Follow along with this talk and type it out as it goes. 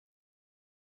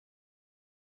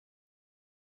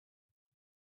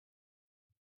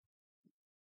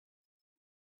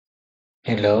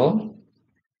Hello,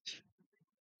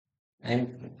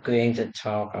 I'm going to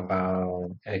talk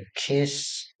about a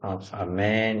case of a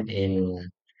man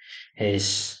in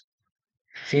his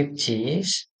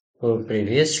 50s who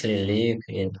previously lived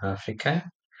in Africa,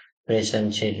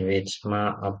 presented with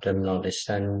small abdominal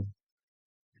extensions.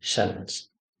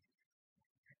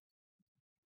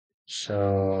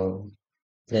 So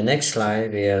the next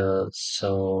slide will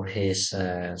show his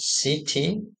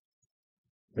CT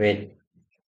with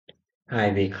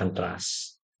IV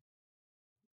contrast.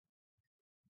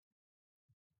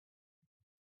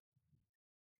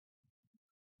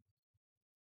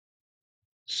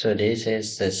 So this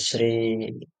is the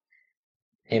three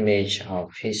image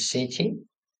of his CT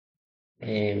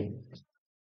in,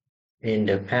 in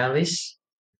the pelvis.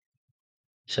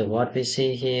 So what we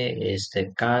see here is the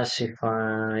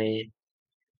calcified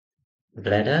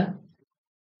bladder,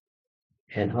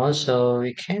 and also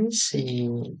we can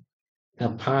see a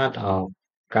part of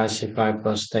calcified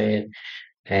prostate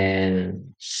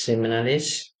and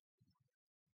seminalis.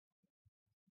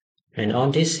 And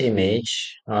on this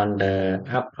image, on the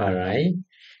upper right,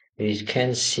 we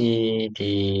can see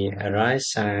the right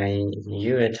side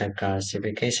ureter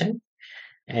calcification,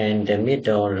 and the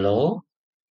middle low,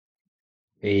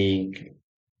 we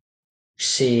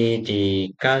see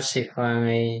the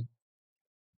calcified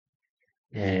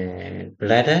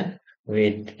bladder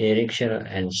with erection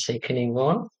and thickening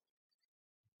wall,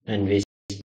 and we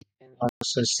can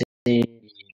also see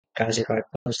calcified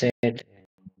prostate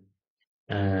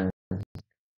and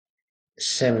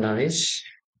seminalis.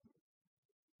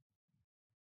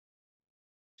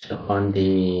 So on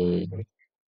the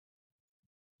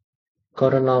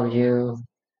coronal view,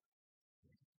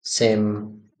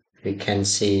 same we can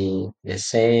see the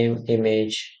same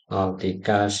image of the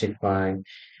calcified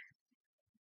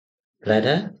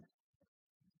bladder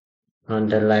on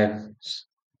the left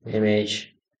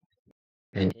image,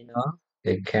 and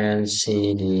we can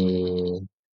see the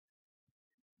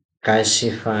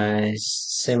calcified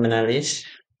seminalis.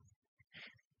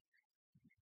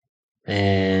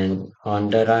 And on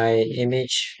the right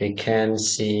image, we can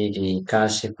see the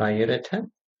calcified ureter.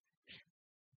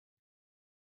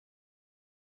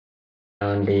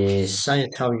 On the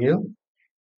sagittal view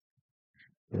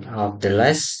of the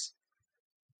left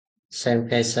same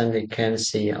patient, we can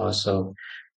see also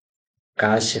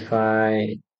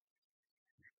calcified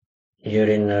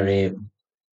urinary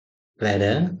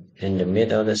bladder. In the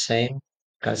middle, the same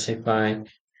calcified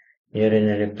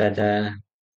urinary bladder.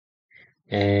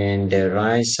 And the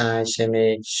right side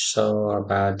image show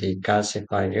about the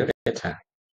calcified ureter.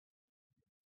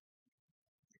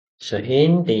 So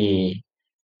in the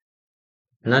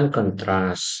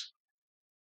non-contrast,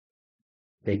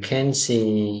 we can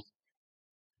see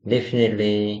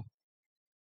definitely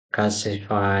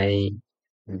calcified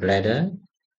bladder,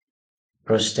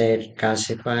 prostate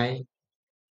calcified,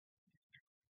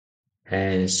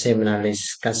 and similarly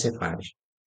calcified.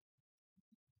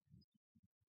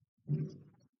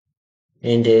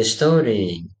 In the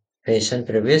story, patient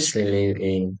previously lived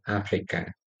in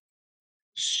Africa.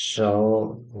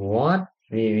 So what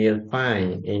we will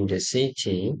find in the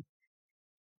city,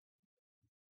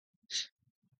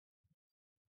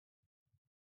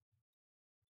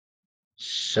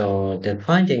 so the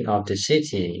finding of the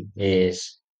city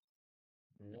is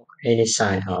any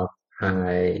sign of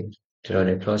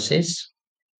hydronephrosis.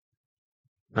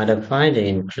 Other findings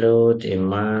include a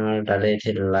mild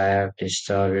dilated left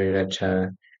distal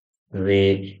ureter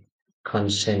with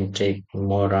concentric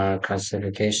molar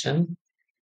calcification,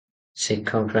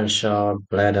 circumferential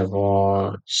bladder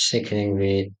wall thickening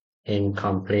with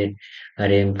incomplete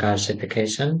rim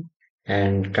calcification,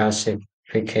 and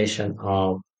calcification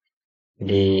of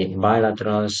the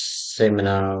bilateral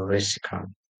seminal vesicle.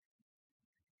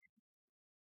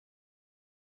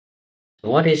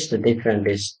 What is the different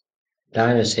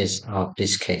diagnosis of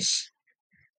this case?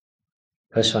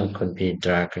 First one could be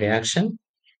drug reaction.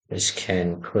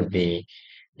 Could be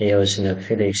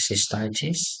eosinophilic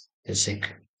cystitis.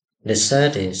 The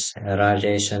third is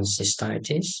radiation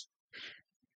cystitis.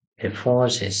 The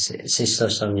fourth is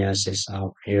schistosomiasis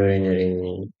of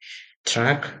urinary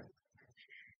tract.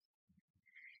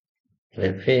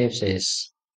 The fifth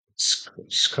is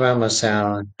squamous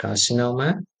cell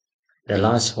carcinoma. The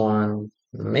last one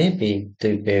may be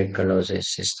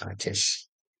tuberculosis cystitis.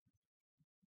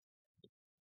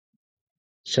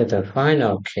 So the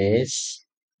final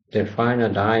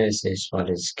diagnosis for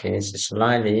this case is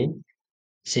likely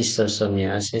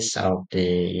schistosomiasis of the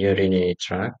urinary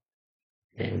tract,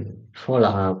 and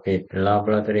follow-up with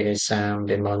laboratory exam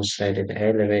demonstrated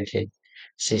elevated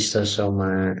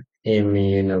schistosoma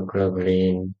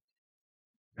immunoglobulin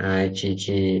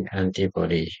IgG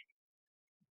antibody.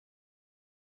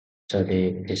 So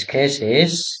this case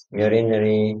is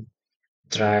urinary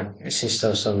tract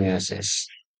schistosomiasis.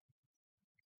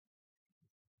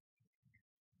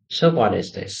 So what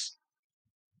is this?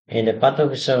 In the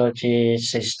pathophysiology,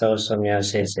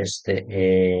 schistosomiasis is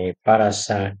a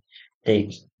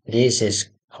parasitic disease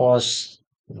caused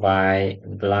by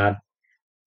blood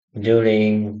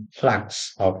during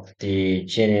flux of the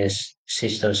genus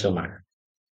Schistosoma.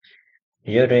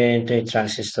 Urinary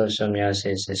tract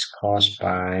schistosomiasis is caused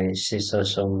by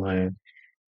schistosoma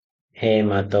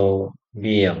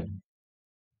hematobium.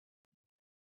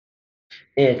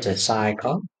 It's a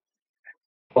cycle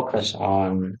focused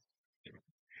on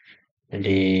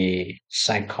the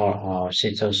cycle of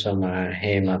schistosoma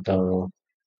hematobium.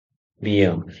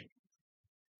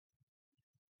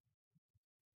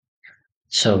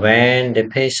 So when the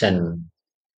patient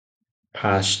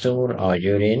pass stool or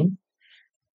urine,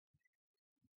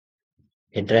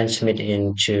 it transmits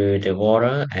into the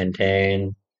water and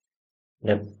then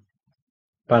the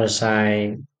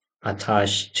parasite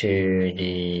attached to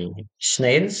the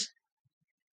snails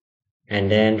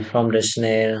and then from the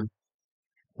snail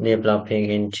developing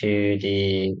into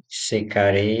the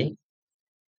cicari,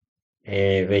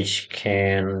 which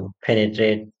can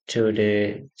penetrate to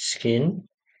the skin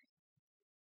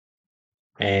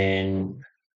and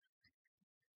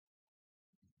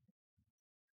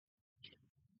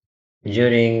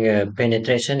during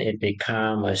penetration it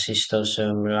becomes a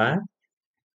schistosoma.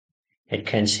 It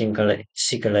can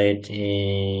circulate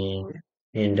in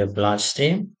the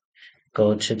bloodstream,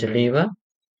 go to the liver,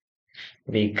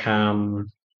 become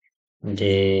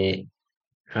the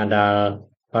adult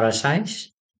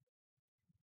parasites,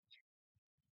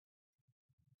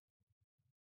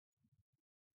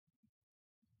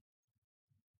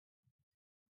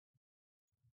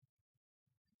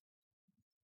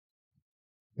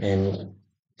 and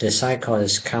the cycle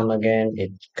is come again.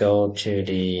 It go to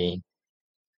the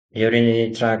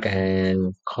urinary tract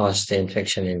and cause the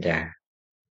infection in there.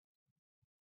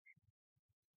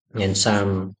 And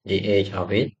some, the age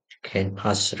of it can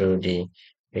pass through the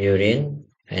urine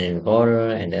and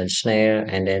water and then snail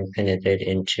and then penetrate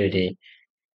into the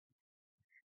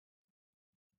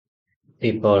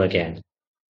people again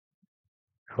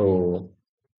who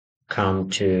come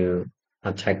to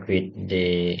attack with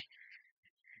the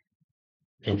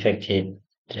infected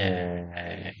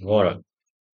water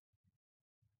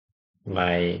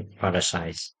by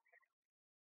parasites.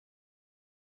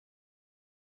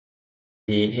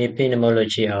 The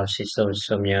epidemiology of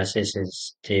schistosomiasis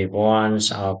is the one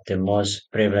of the most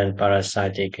prevalent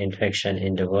parasitic infection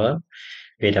in the world,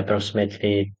 with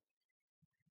approximately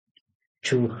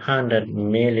 200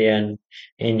 million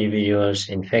individuals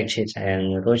infected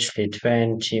and roughly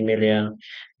 20 million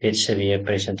with severe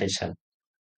presentation.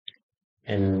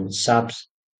 And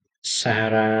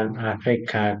sub-Saharan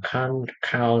Africa can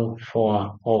count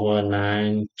for over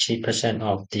 90%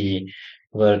 of the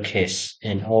world case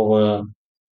and over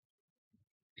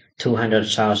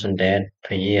 200,000 deaths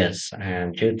per year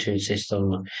and due to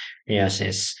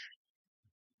schistosomiasis.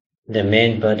 The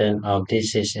main burden of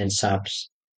disease in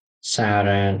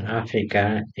sub-Saharan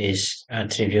Africa is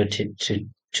attributed to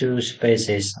two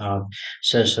species of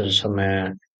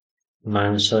Schistosoma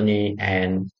mansoni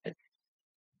and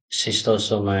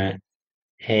Schistosoma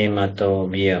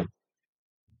hematobium.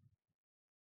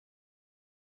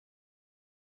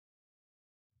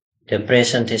 The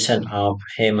presentation of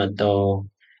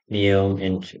hematobium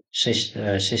in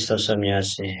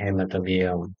schistosomiasis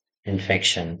hematobium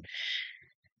infection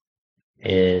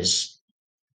is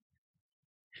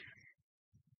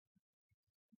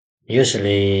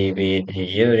usually with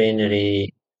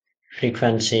urinary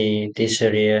frequency,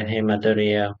 dysuria,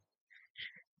 hematuria.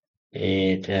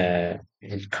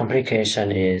 Its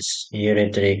complication is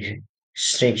ureteric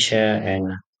stricture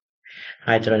and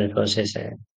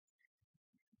hydronephrosis.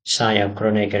 Sign of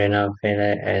chronic renal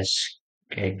failure as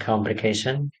a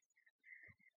complication.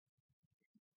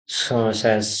 Small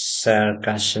cell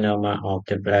carcinoma of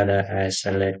the bladder as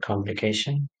a late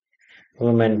complication.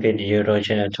 Women with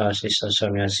urogenital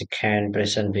cystosomiasis can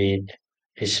present with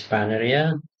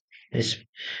dyspareunia, dys-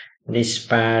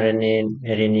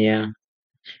 dyspareunia,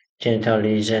 genital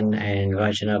lesion, and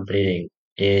vaginal bleeding.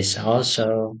 There is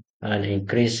also an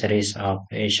increased risk of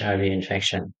HIV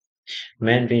infection.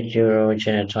 Men with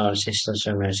urogenital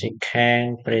cystosomiasis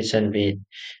can present with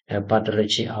a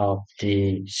pathology of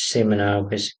the seminal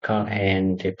vesicle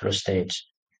and the prostate.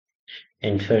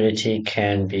 Infertility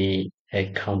can be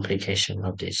a complication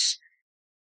of this.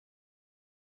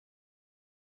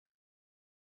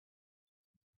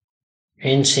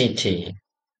 NCT.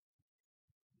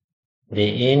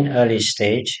 In early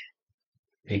stage,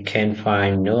 we can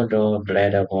find nodal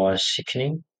bladder wall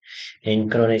thickening. In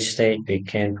chronic state, we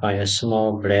can find a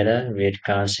small bladder with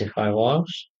calcified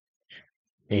walls.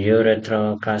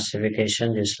 Urethral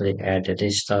calcification usually at the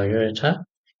distal ureter.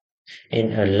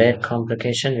 In a late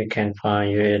complication, we can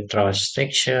find urethral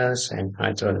strictures and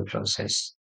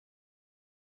hydronephrosis.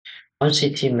 On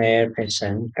CT may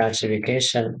present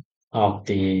calcification of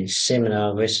the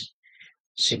seminal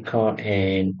vesicle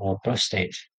and or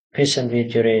prostate. Patients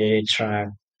with urinary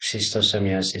tract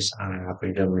schistosomiasis are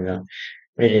predominantly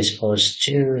predisposed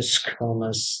to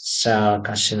squamous cell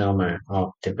carcinoma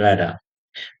of the bladder.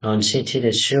 On CT,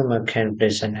 the tumor can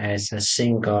present as a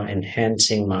single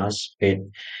enhancing mass, but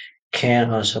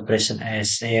can also present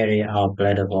as area of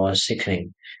bladder wall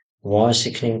thickening,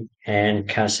 and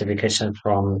calcification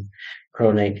from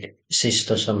chronic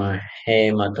cystosoma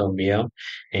hematobiome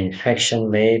infection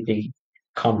may be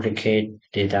complicate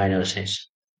the diagnosis.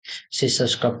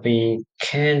 Cystoscopy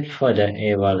can further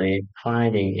evaluate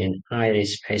finding in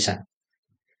high-risk patients.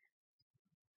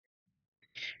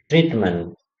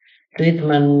 Treatment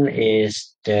Treatment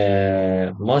is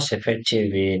the most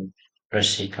effective with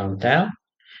praziquantel,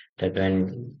 that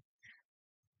when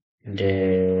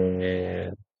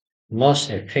the most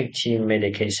effective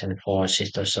medication for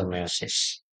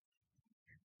schistosomiasis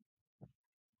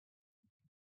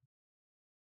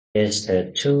is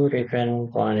the two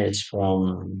different one is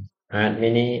from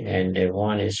Mini and the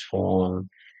one is from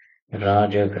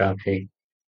Radiographic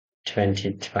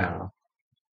 2012.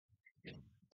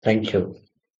 Thank you.